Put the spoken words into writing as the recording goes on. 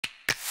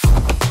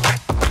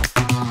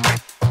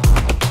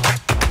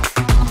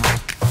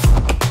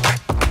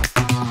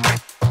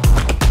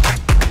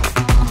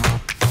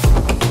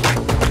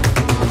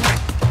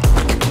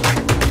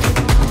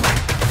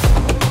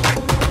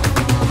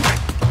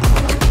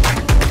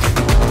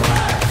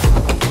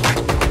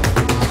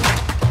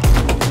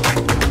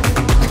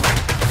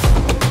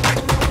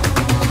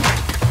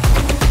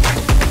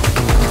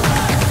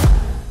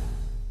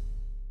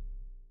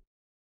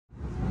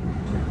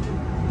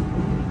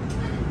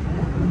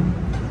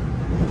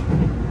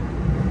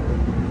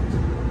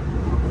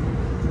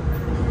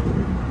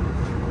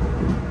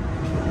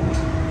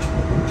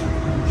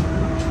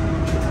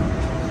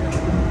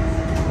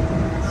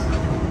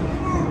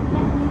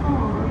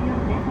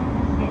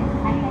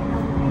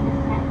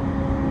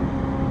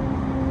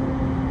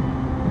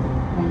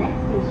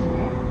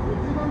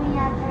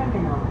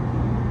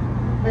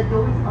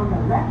doors on the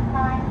left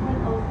side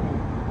will open.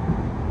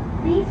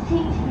 Please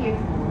change here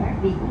for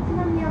the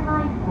Utsunomiya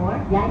line for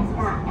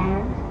Gyoza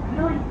and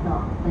Kurorito.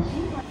 The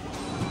Shinkansen.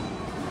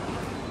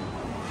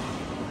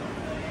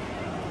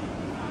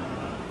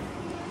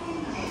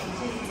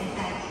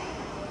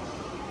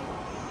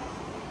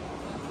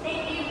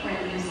 Thank you for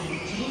using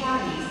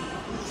GRE's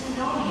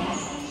Utsunomiya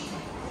station.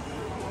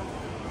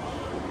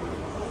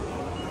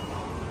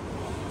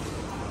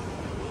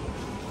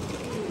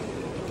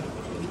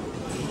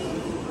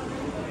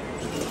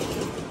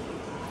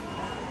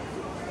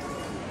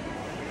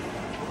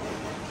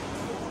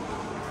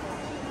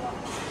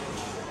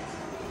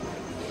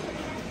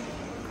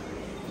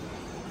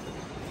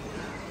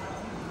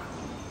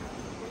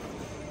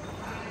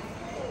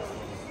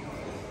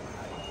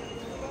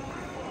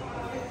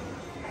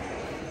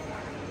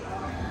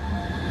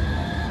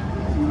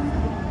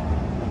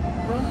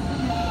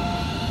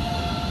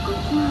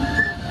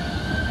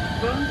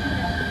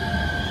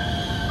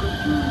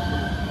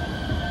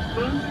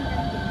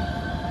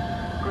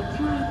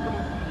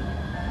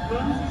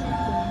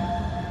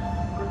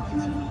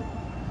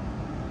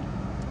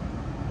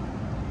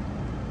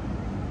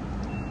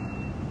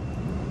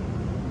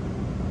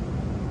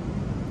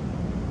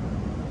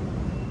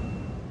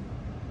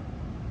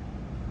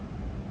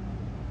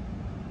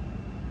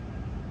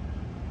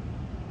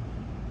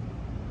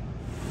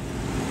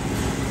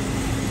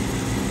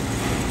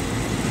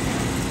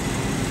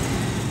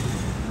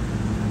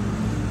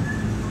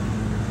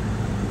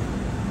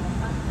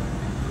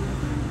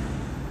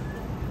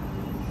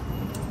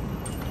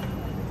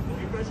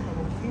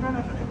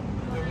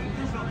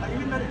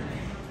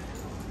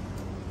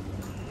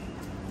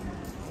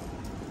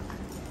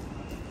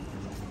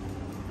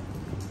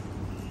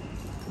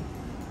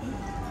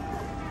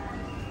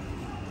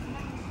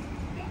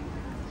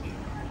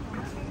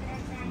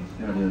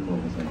 ありがと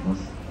うございま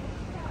す。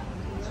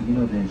次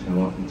の電車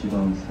は1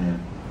番線。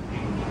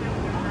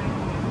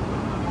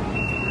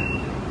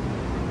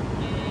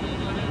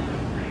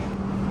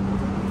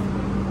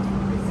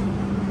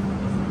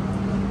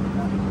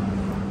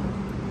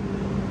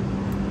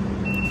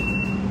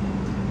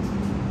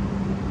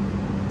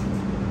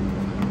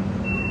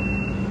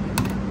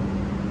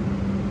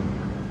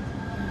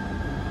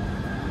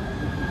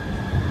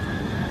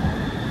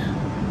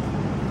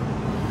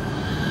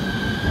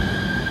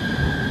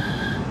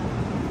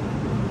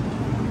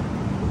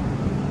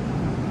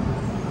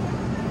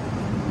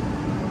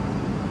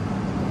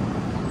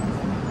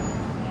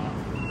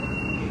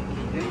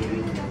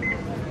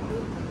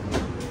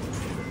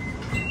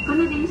こ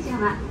の電車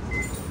は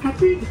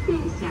各駅停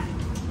車、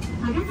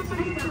まだの車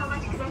でお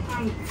待ちくだ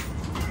さい。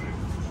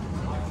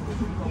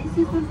This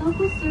is the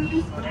local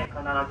service.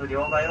 必ず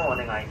両替をお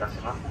願いいたし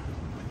ます。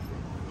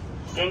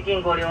現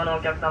金ご利用の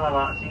お客様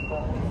は進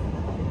行。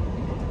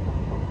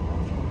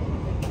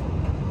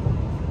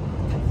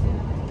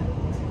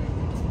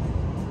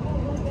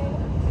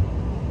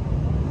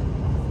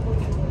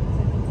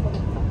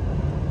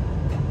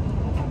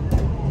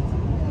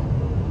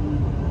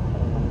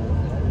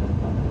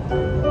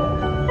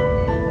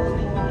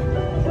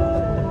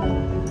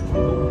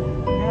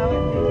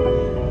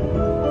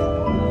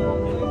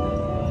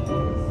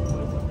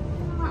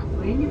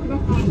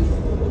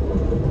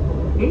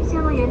電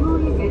車はやむを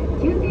得ず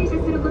急停車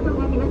すること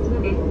があります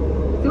ので、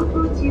走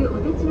行中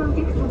お立ちのお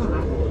客様は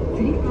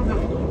つり革、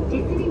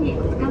手すりに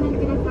おつかまり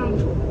ください。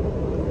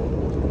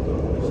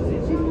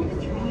The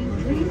next train,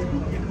 please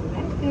put the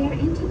correct fare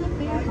into the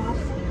fare box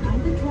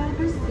behind the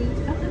driver's seat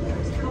of the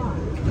first car.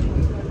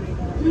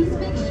 Please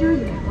make sure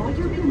you have all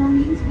your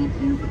belongings with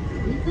you when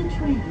you leave the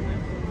train.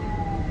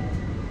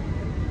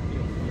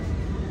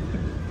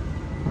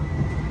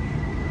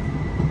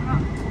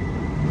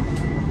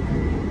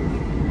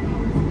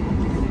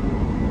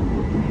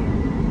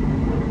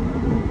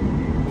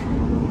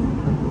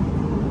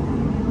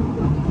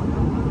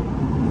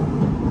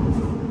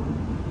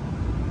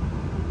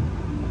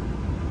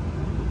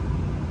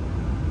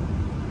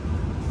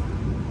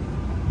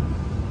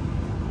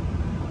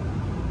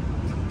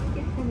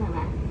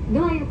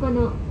 ドア横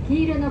の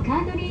黄色のカ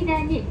ードリーダ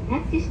ーにタ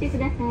ッチしてく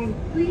ださい。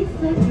Please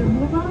set your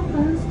mobile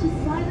phones to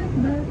silent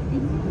mode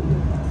in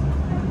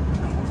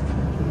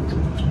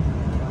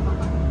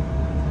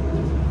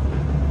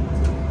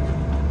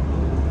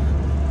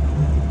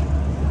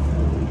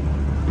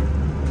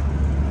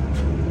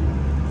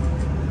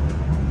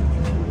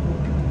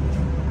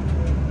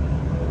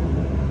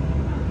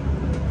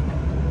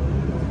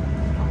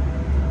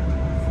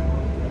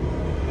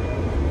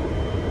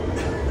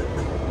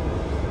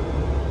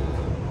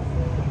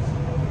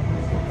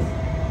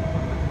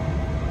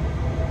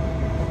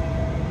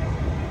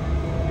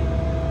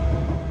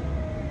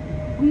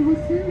We will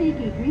soon make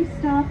a brief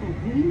stop at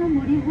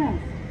Utsunomiya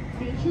West,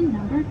 station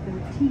number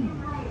 13.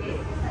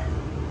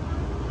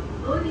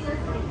 お降りの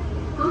際、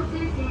交通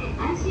税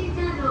IC カ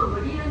ードをご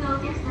利用のお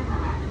客様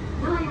は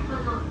ドア横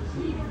の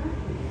黄色の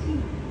13。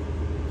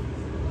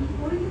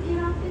Before you get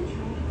off the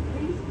train,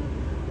 please put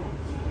the correct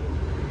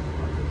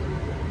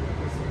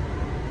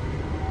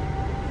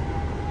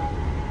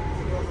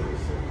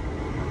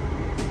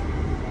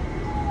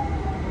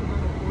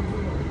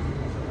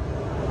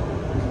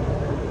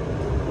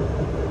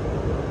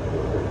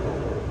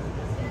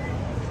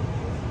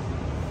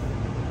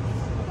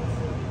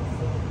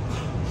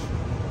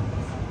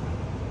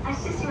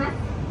車します。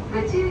ご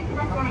注意く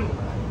ださい。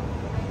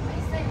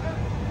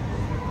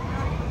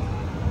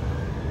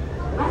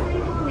馬乗り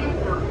方面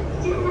と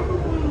土原方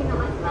面への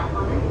バスはお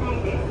乗り換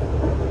えです。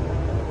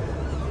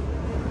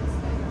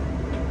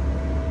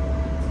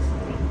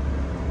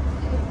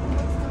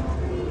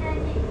扉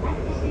にタッ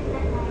チしてくだ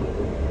さい。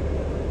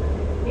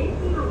現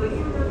金をご利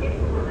用のお客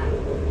様は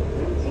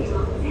運賃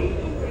を1000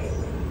円と一緒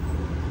に。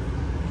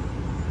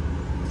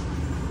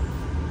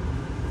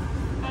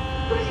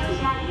ご乗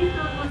車ありが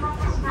とうござい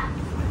ました。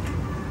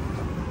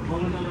ホー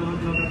ム上でお待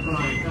ちのお客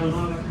様、一旦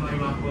ドアが閉まり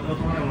ます。ご乗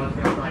車までお待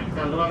ちください。一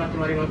旦ドアが閉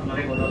まりますの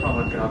で、ご乗車お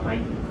待ちください。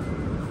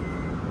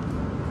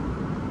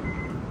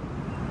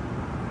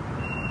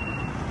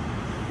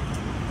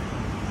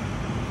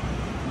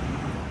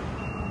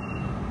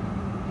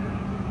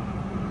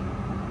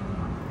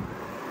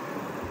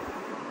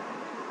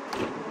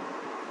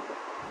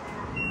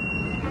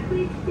各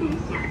駅停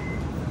車、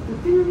宇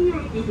都宮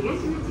駅東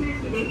口行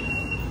きです。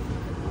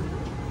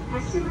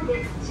発車ま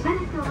でしばら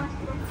くお待ち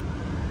ください。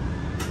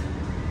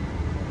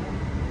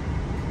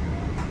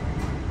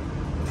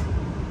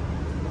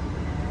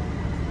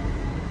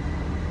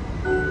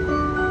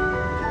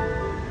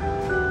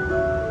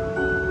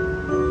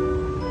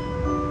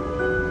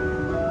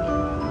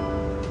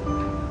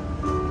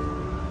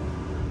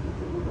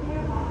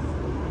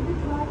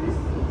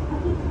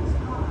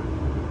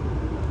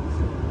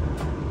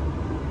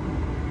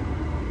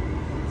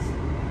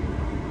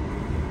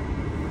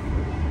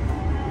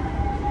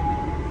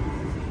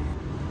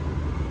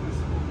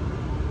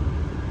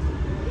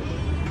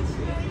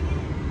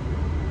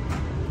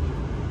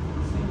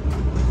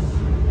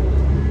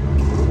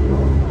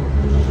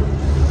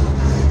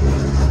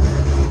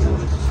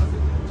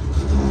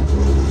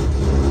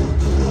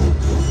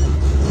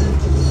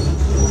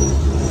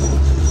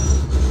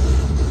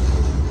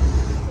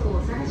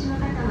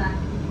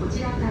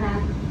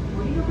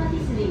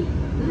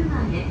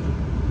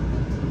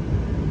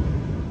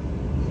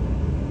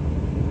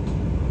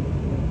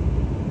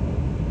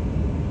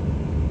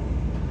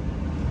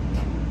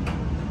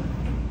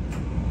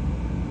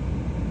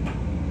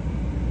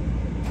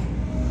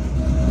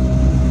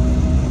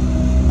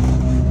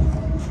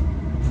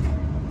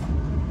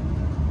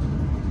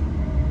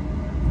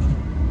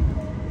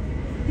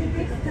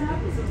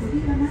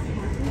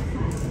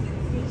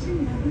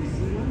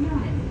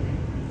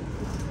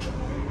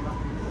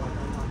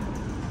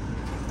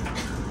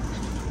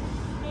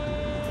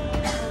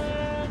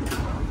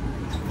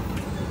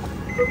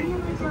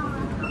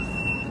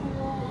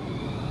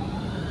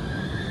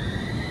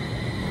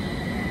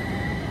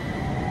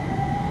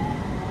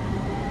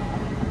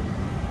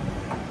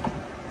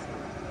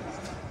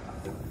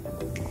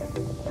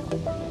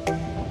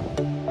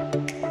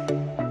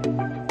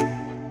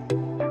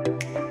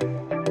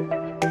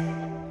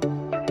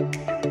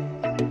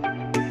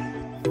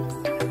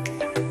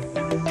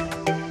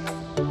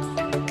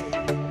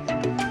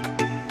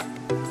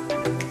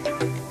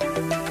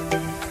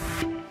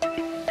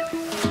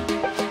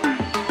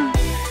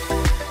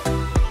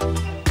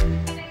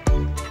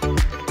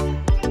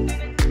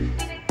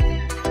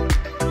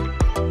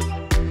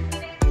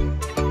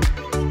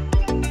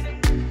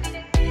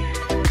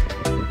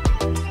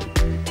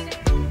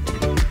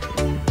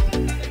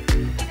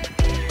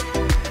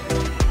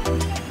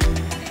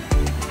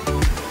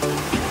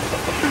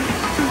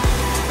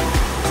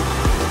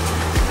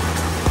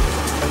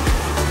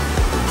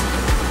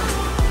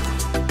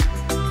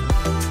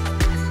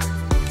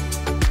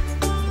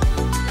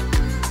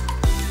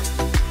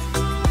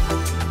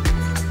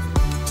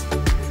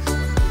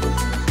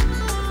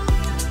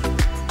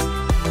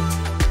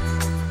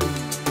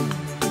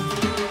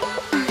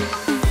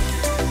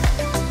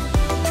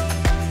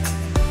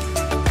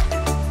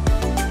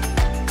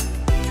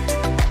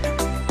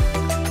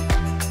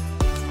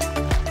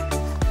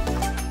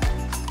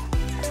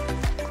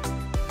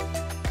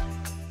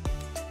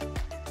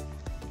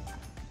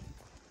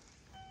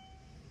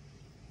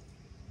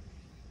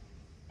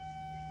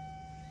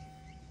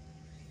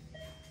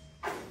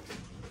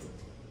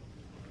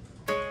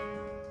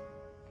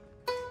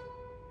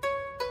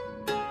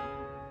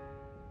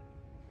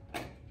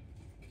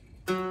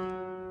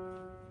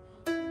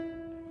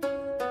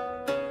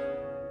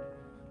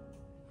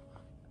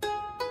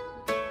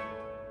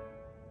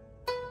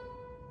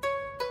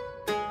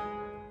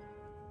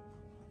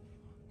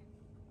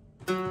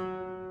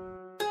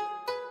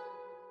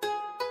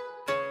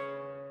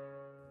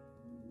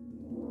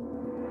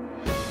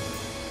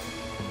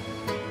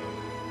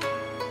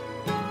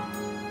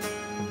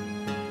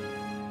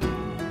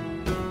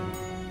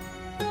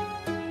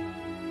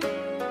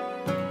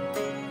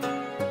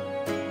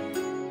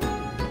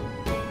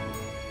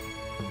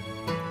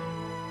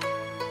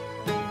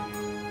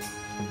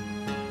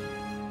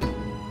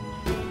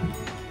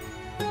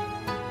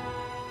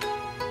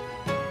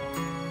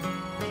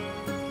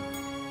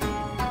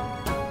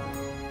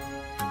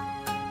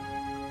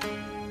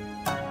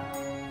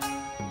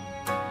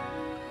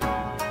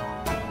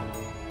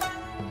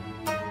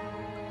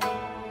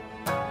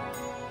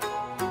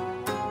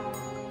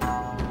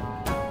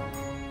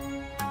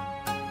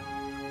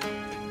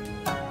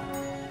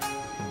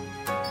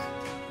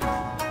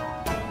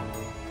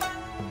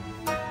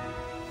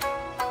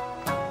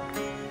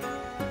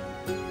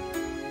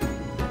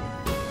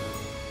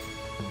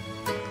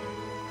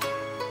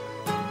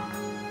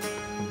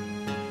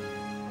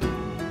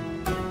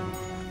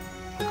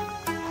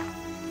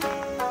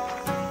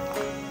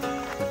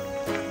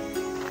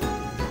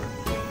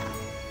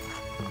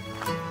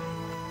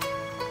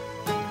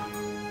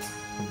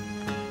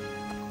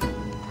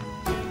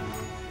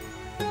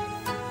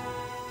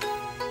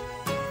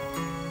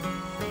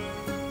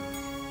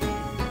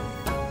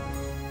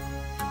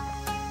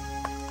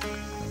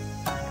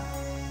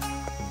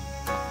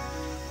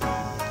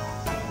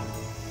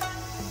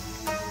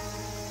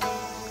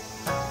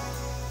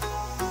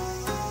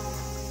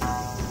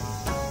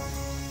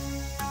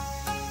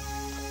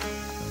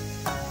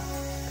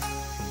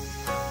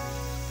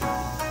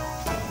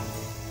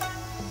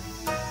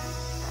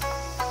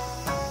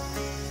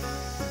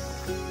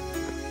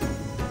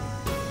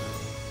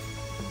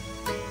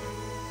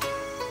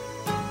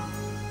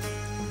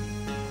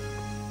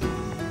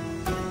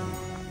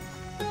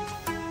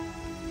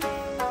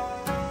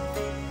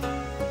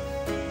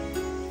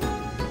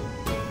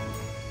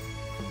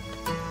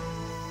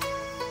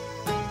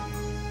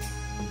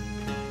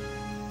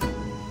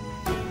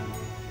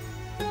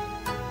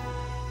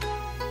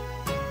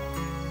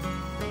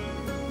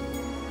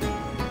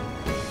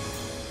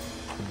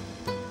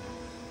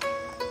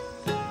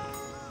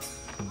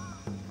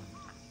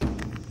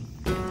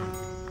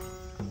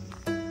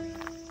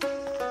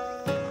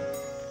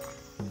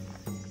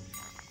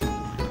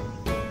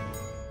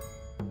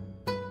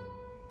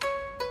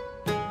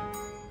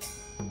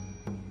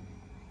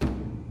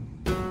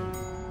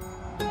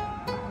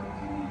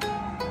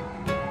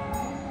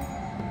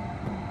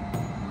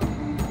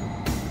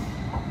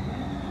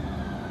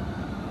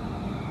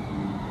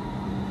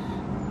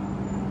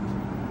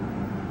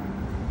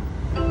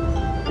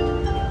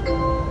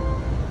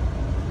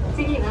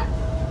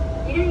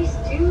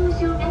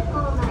小学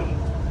校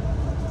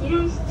前、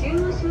平石中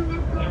央小学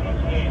校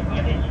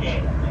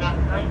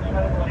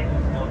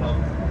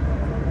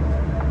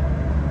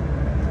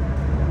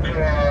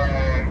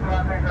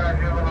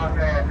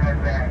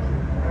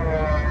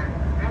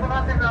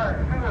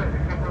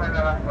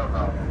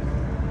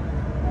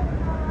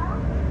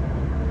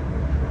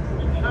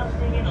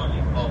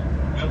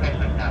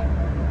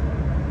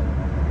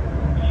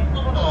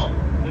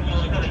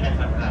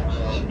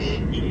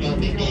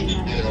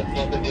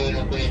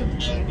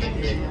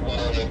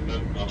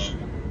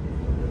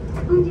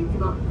本日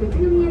も宇都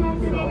宮ライ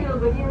トレールを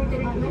ご利用いた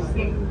だきまし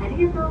てあ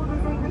りがとうご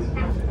ざいまし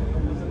た。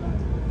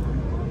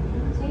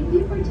Thank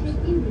you for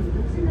taking the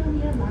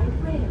Utsunomiya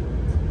lightrail.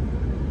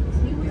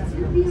 You will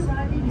soon be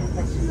arriving at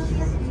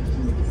Utsunomiya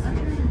Station this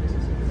afternoon.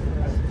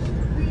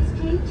 Please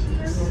change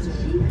here for the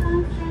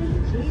Shinkansen,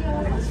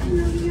 JR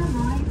Utsunomiya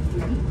Line,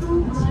 Lignt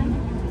Line,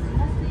 and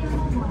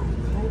Karasuyama Line.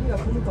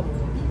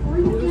 Before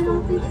you get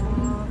off the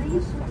train,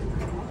 please. 「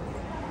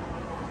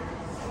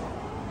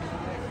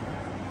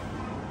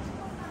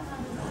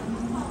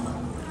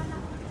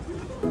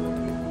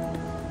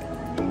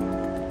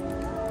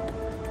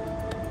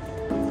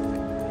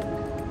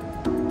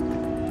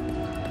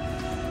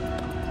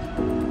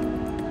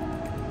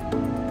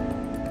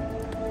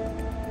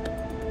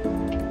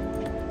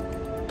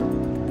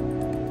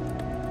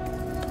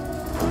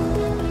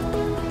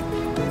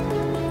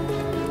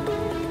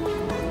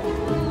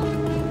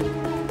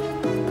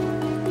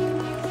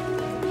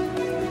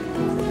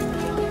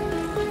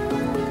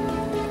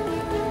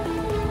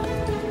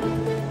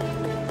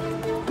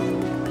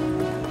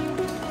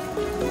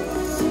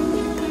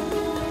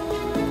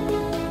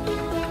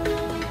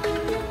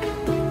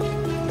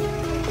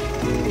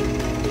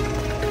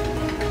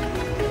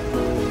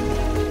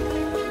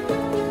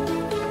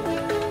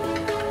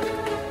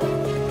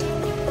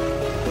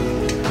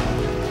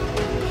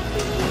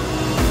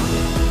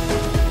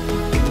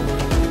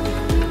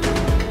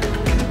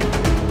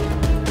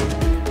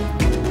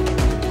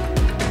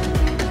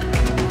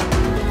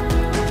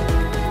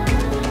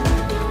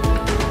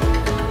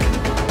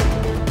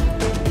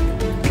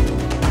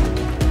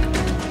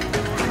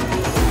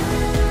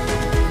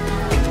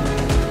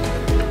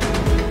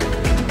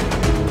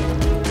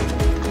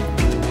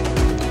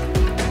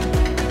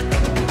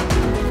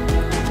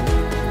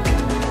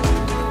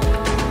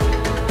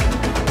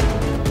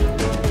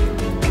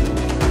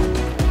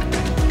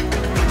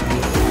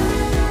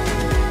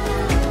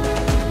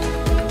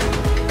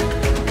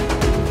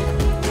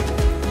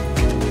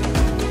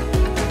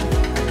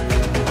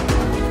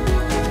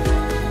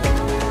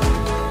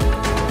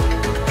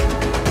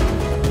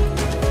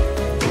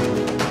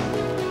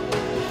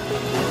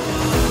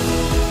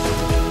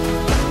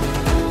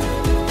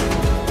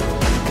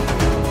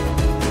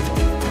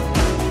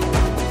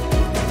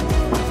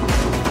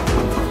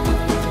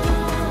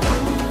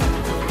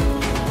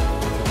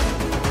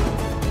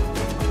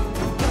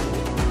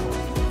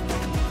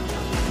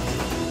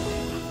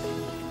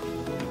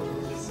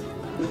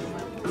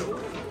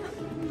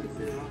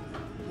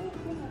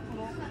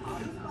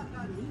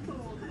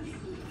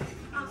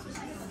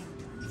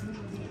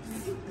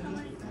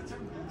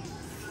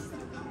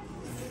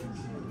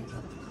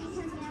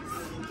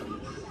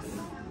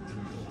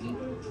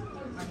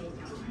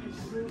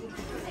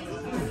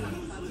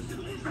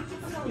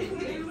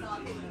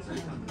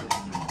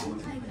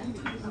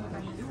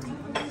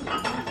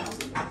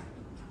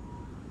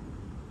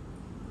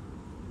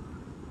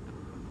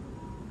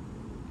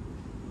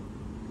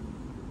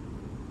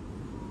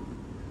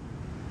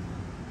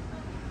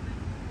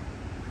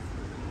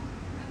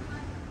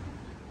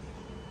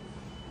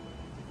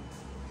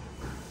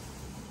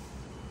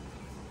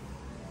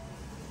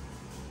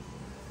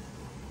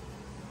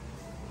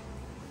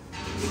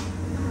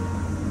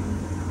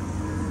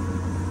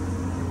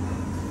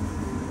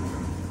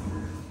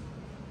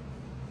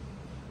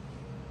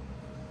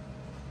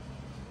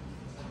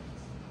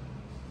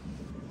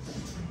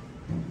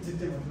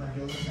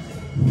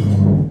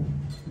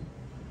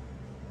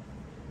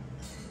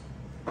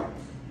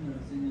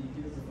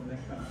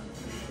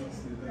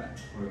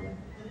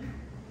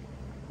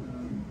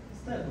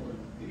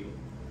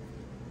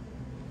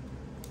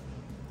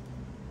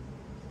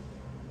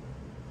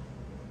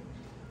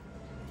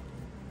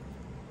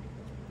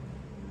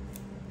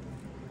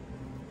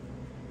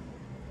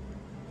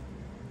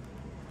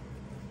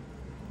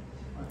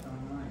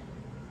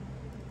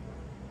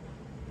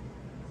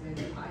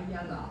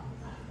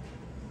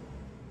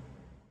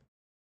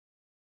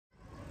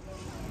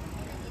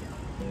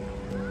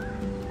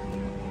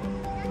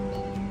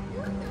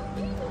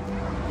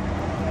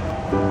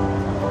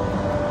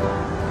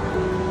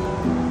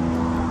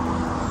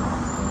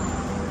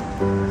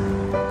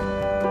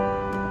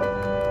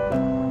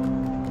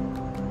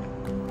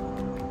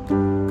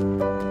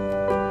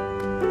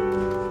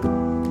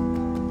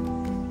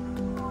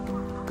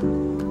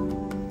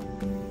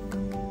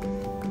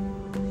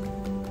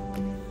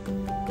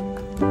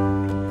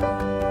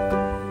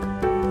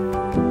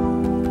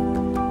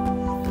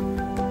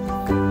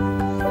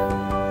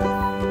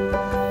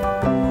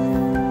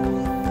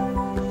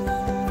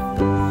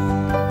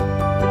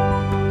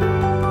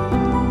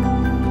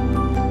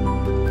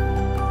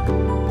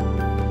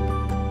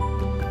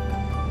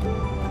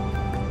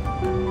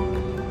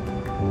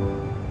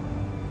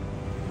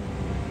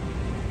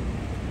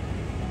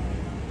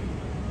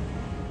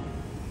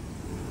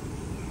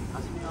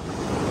はい。